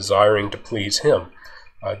Christ and desiring to please Him.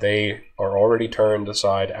 They are already turned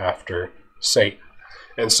aside after Satan.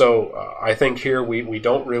 And so I think here we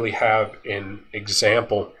don't really have an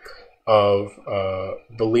example of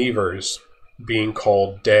believers being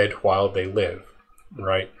called dead while they live,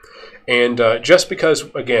 right? And just because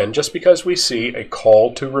we see a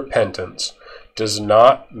call to repentance does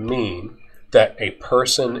not mean that a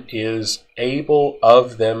person is able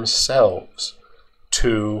of themselves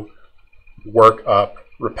to work up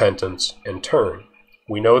repentance and turn.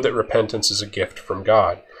 We know that repentance is a gift from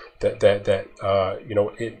God. God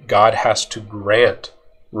has to grant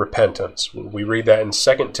repentance. We read that in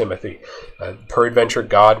 2 Timothy. Peradventure,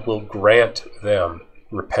 God will grant them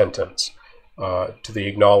repentance to the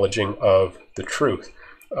acknowledging of the truth.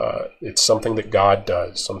 It's something that God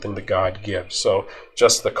does, something that God gives. So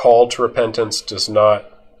just the call to repentance does not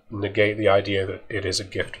negate the idea that it is a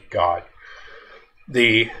gift of God.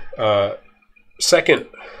 The second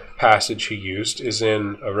passage he used is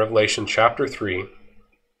in Revelation chapter 3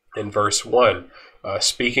 in verse 1,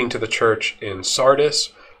 speaking to the church in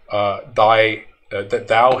Sardis, that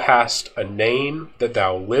thou hast a name, that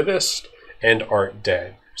thou livest, and art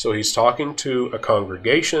dead. So he's talking to a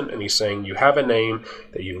congregation, and he's saying, you have a name,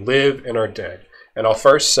 that you live and are dead. And I'll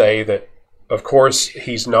first say that, of course,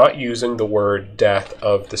 he's not using the word death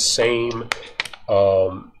of the same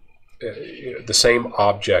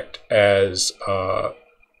object as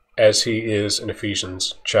he is in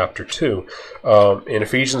Ephesians chapter 2. In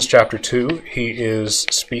Ephesians chapter 2, he is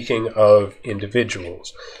speaking of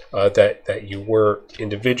individuals, that you were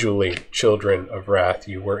individually children of wrath,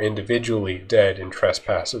 you were individually dead in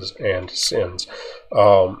trespasses and sins.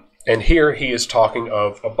 And here he is talking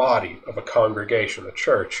of a body, of a congregation, a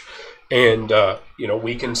church. And,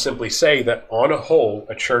 we can simply say that on a whole,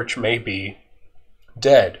 a church may be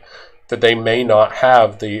dead, that they may not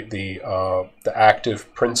have the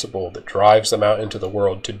active principle that drives them out into the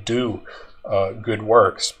world to do good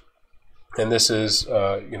works. And this is,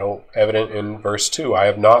 evident in verse 2. I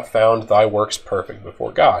have not found thy works perfect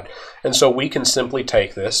before God. And so we can simply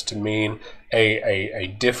take this to mean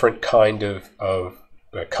a different kind of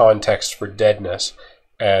context for deadness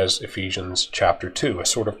as Ephesians chapter 2, a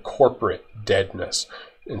sort of corporate deadness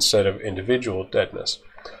instead of individual deadness.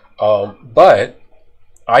 But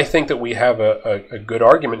I think that we have a good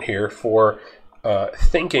argument here for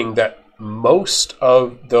thinking that most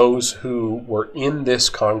of those who were in this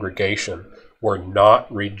congregation were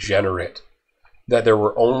not regenerate, that there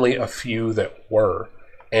were only a few that were,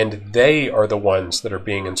 and they are the ones that are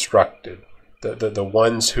being instructed. The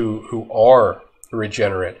ones who are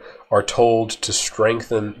regenerate are told to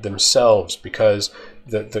strengthen themselves, because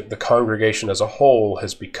the congregation as a whole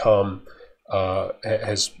has become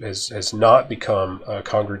has not become a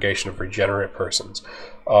congregation of regenerate persons.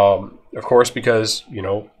 Of course, because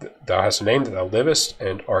thou hast a name, that thou livest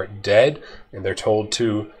and art dead, and they're told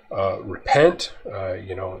to repent,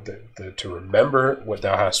 to remember what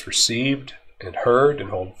thou hast received and heard, and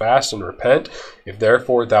hold fast and repent. If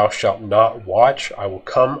therefore thou shalt not watch, I will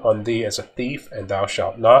come on thee as a thief, and thou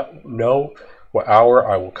shalt not know what hour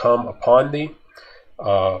I will come upon thee.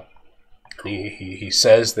 He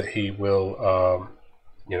says that he will,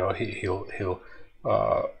 he'll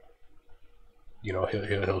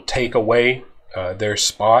take away their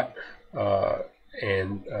spot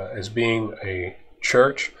and as being a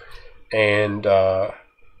church, and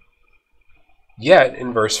yet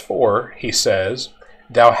in verse 4 he says,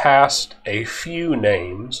 thou hast a few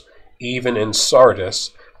names, even in Sardis,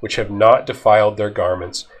 which have not defiled their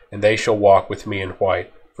garments, and they shall walk with me in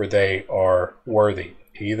white, for they are worthy.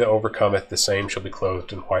 He that overcometh, the same shall be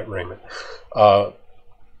clothed in white raiment.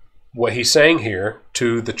 What he's saying here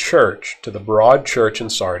to the church, to the broad church in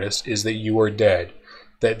Sardis, is that you are dead,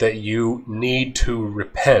 that you need to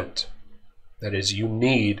repent. That is, you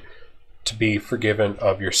need to be forgiven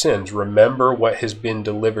of your sins. Remember what has been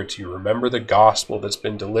delivered to you. Remember the gospel that's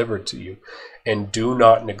been delivered to you, and do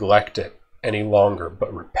not neglect it any longer,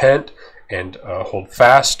 but repent and hold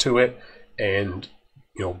fast to it, and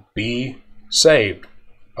be saved.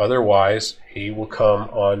 Otherwise, he will come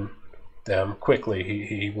on them quickly.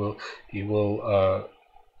 He will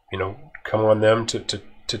come on them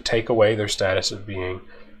to take away their status of being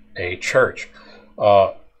a church.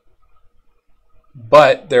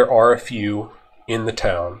 But there are a few in the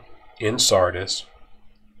town, in Sardis,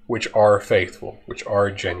 which are faithful, which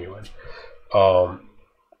are genuine.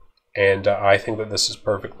 And I think that this is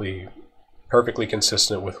perfectly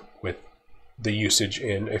consistent with the usage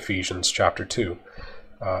in Ephesians chapter 2.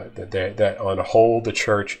 That on a whole the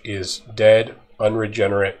church is dead,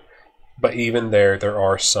 unregenerate, but even there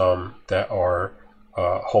are some that are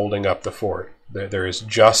holding up the fort. There is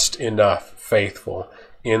just enough faithful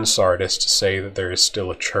in Sardis to say that there is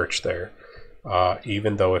still a church there,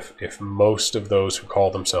 even though if most of those who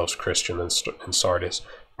call themselves Christian in Sardis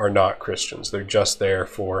are not Christians. They're just there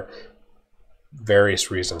for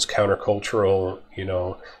various reasons, countercultural,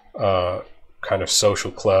 kind of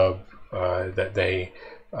social club, that they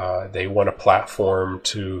want a platform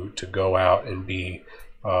to go out and be,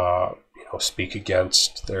 speak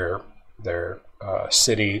against their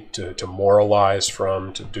city, to moralize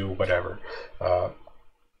from, to do whatever.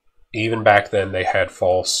 Even back then, they had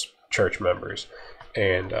false church members,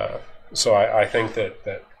 and so I think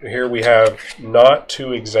that here we have not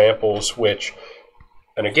two examples which,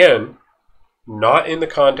 and again, not in the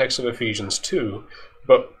context of Ephesians 2,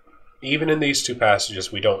 but even in these two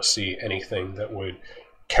passages, we don't see anything that would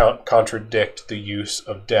contradict the use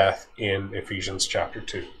of death in Ephesians chapter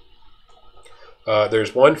 2.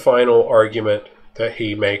 There's one final argument that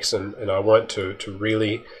he makes, and I want to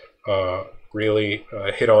really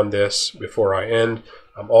hit on this before I end.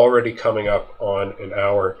 I'm already coming up on an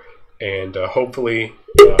hour, and hopefully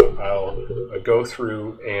I'll go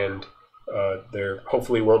through and there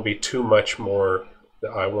hopefully won't be too much more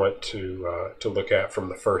that I want to look at from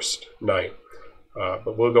the first night.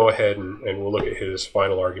 But we'll go ahead and we'll look at his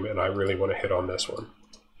final argument, and I really want to hit on this one.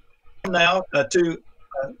 Now to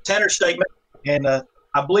Tanner's statement, and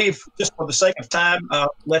I believe just for the sake of time,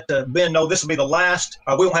 let Ben know this will be the last.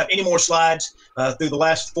 We won't have any more slides through the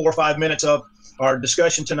last 4 or 5 minutes of our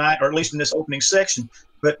discussion tonight, or at least in this opening section.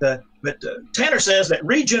 But Tanner says that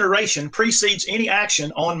regeneration precedes any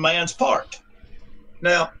action on man's part.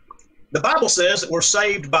 Now, the Bible says that we're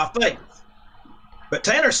saved by faith, but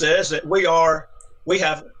Tanner says that we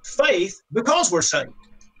have faith because we're saved.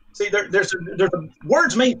 See, there's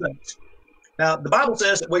words mean things. Now, the Bible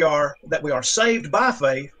says that we are saved by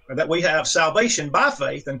faith, or that we have salvation by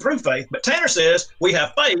faith and through faith. But Tanner says we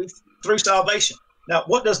have faith through salvation. Now,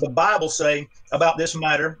 what does the Bible say about this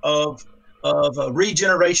matter of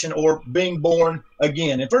regeneration or being born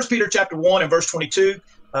again? In 1 Peter chapter 1 and verse 22,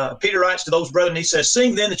 Peter writes to those brethren, he says,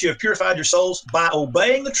 "Seeing then that you have purified your souls by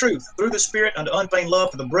obeying the truth through the Spirit unto unfeigned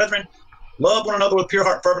love for the brethren, love one another with pure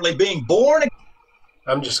heart fervently, being born again."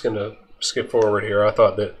 I'm just going to skip forward here. I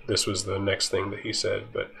thought that this was the next thing that he said,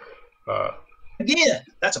 but again,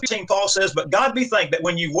 that's a thing Paul says, "But God be thanked that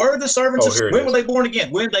when you were the servants of sin," when were they born again?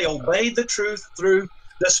 When they obeyed the truth through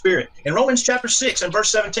the Spirit. In Romans chapter 6 and verse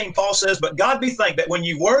 17, Paul says, "But God be thanked that when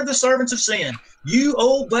you were the servants of sin, you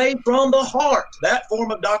obeyed from the heart that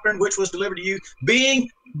form of doctrine which was delivered to you, being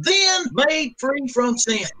then made free from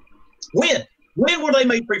sin." When? When were they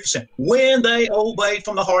made free from sin? When they obeyed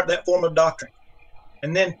from the heart that form of doctrine.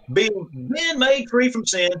 And then being then made free from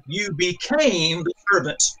sin, you became the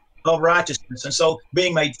servants of righteousness. And so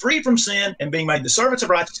being made free from sin and being made the servants of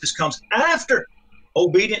righteousness comes after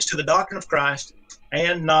obedience to the doctrine of Christ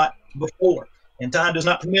and not before. And time does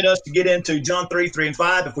not permit us to get into John 3, 3, and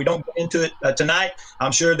 5. If we don't get into it tonight,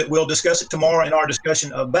 I'm sure that we'll discuss it tomorrow in our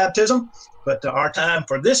discussion of baptism. But our time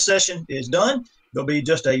for this session is done. There'll be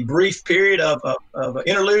just a brief period of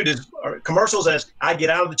interlude or commercials as I get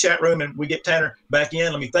out of the chat room and we get Tanner back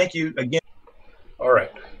in. Let me thank you again. All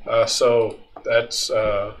right. So that's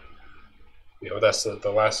that's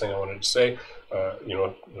the last thing I wanted to say.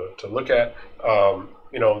 To look at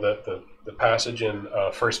the passage in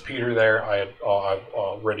 1 Peter there, I've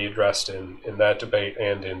already addressed in that debate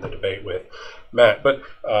and in the debate with Matt. But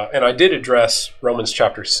and I did address Romans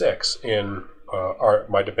chapter 6 in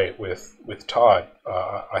my debate with Todd.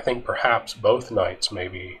 I think perhaps both nights,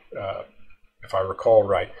 maybe, if I recall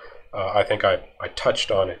right. I think I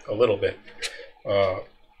touched on it a little bit.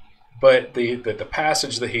 But the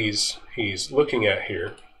passage that he's looking at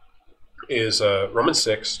here is Romans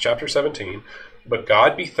 6, chapter 17. "But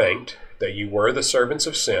God be thanked that you were the servants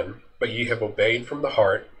of sin, but ye have obeyed from the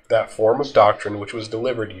heart that form of doctrine which was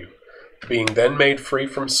delivered you. Being then made free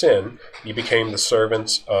from sin, ye became the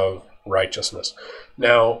servants of righteousness."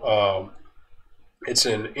 Now, it's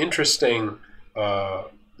an interesting.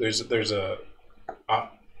 There's an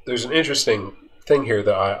interesting thing here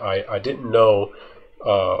that I didn't know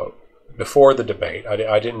before the debate.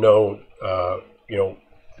 I didn't know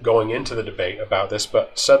going into the debate about this,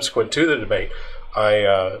 but subsequent to the debate,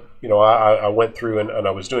 I went through and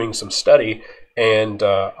I was doing some study, and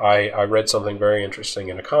I read something very interesting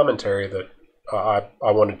in a commentary that I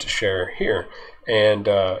wanted to share here. And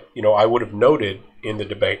I would have noted in the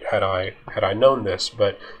debate had I known this,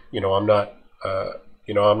 but I'm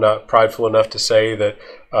not prideful enough to say that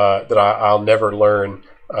I'll never learn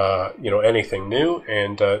anything new.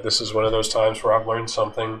 And this is one of those times where I've learned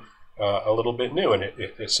something a little bit new, and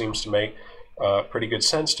it seems to make pretty good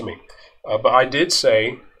sense to me. But I did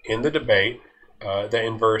say in the debate that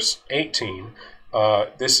in verse 18,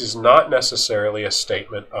 this is not necessarily a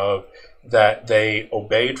statement of that they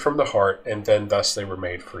obeyed from the heart and then thus they were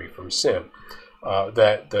made free from sin.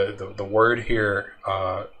 That the word here,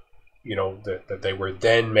 that they were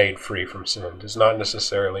then made free from sin does not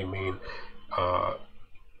necessarily mean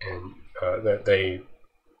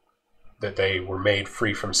that they were made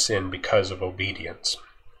free from sin because of obedience,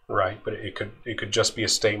 right? But it could just be a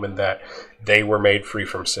statement that they were made free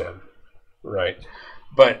from sin, right?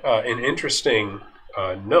 But an interesting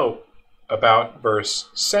note about verse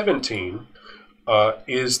 17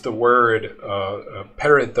 is the word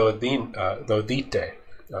peridodite,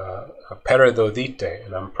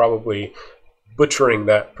 and I'm probably butchering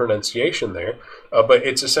that pronunciation there, but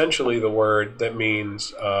it's essentially the word that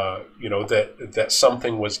means that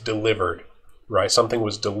something was delivered, right? Something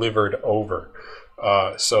was delivered over.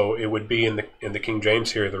 So it would be in the King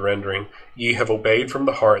James here, the rendering, "Ye have obeyed from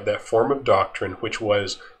the heart that form of doctrine which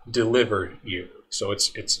was delivered you." So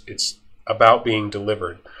it's about being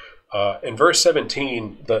delivered. In verse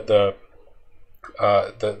 17, the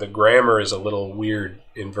the grammar is a little weird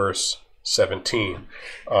in verse 17.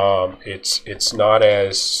 It's not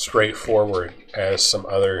as straightforward as some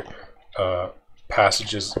other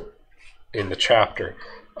passages in the chapter,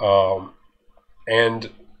 and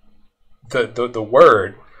the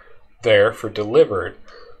word there for delivered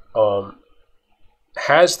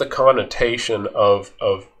has the connotation of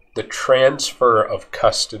the transfer of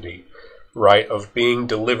custody, right? Of being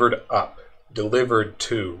delivered up, delivered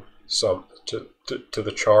to to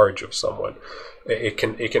the charge of someone. It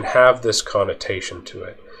can have this connotation to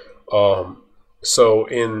it. So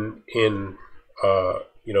in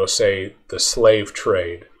say the slave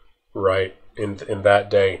trade, right? In that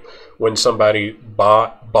day, when somebody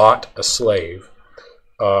bought a slave,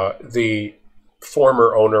 the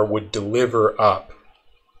former owner would deliver up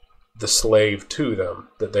the slave to them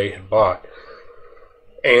that they had bought.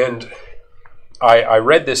 And I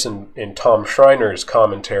read this in Tom Schreiner's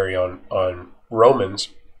commentary on Romans.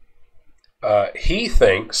 He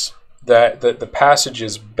thinks that the passage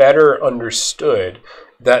is better understood,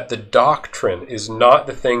 that the doctrine is not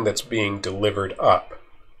the thing that's being delivered up,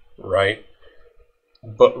 right?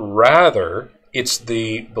 But rather it's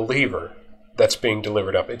the believer that's being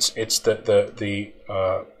delivered up. It's the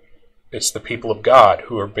people of God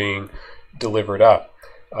who are being delivered up.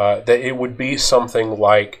 That it would be something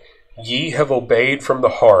like, "Ye have obeyed from the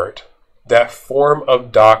heart that form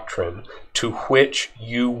of doctrine to which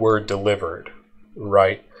you were delivered,"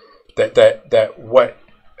 right? That what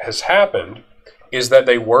has happened is that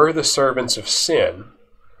they were the servants of sin,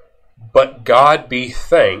 but God be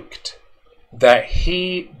thanked that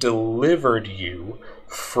He delivered you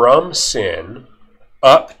from sin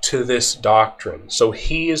up to this doctrine. So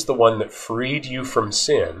He is the one that freed you from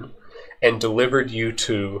sin and delivered you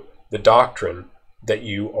to the doctrine that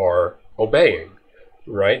you are obeying,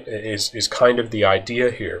 right? Is kind of the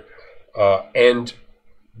idea here. And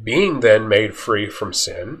being then made free from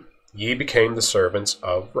sin, ye became the servants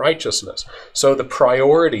of righteousness. So the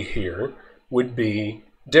priority here would be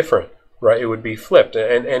different, right? It would be flipped.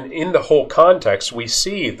 And in the whole context, we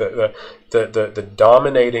see the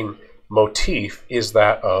dominating motif is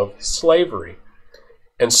that of slavery.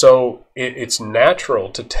 And so it's natural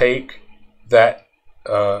to take that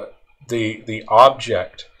the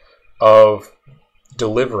object of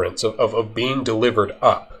deliverance, of being delivered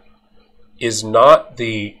up, is not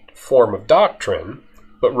the form of doctrine,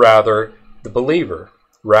 but rather the believer,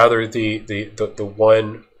 rather the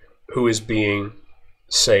one who is being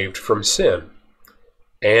saved from sin.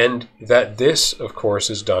 And that this, of course,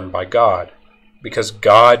 is done by God, because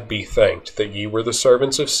God be thanked that ye were the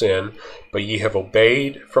servants of sin, but ye have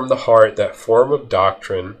obeyed from the heart that form of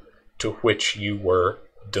doctrine to which you were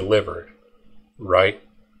delivered, right?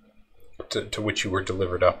 To which you were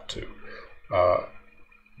delivered up to.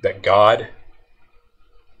 That God,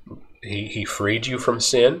 He freed you from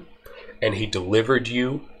sin, and He delivered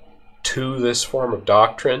you to this form of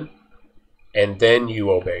doctrine, and then you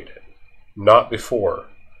obeyed it. Not before,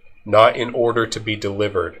 not in order to be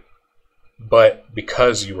delivered, but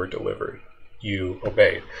because you were delivered, you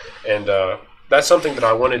obeyed. And that's something that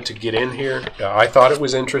I wanted to get in here. I thought it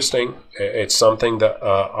was interesting. It's something that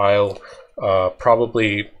I'll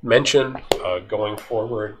probably mention going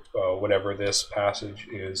forward whenever this passage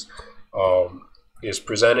is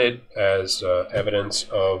presented as evidence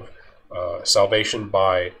of salvation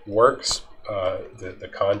by works. The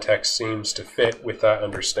context seems to fit with that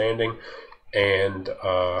understanding, and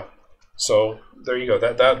so there you go.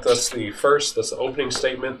 That's the opening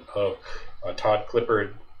statement of Todd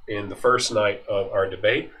Clippard in the first night of our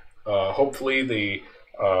debate. Hopefully the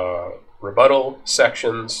rebuttal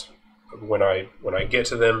sections, when I get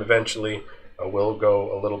to them eventually, will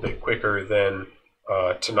go a little bit quicker than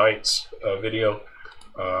tonight's video,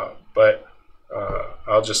 but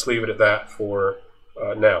I'll just leave it at that for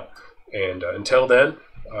now. And until then,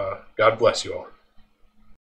 God bless you all.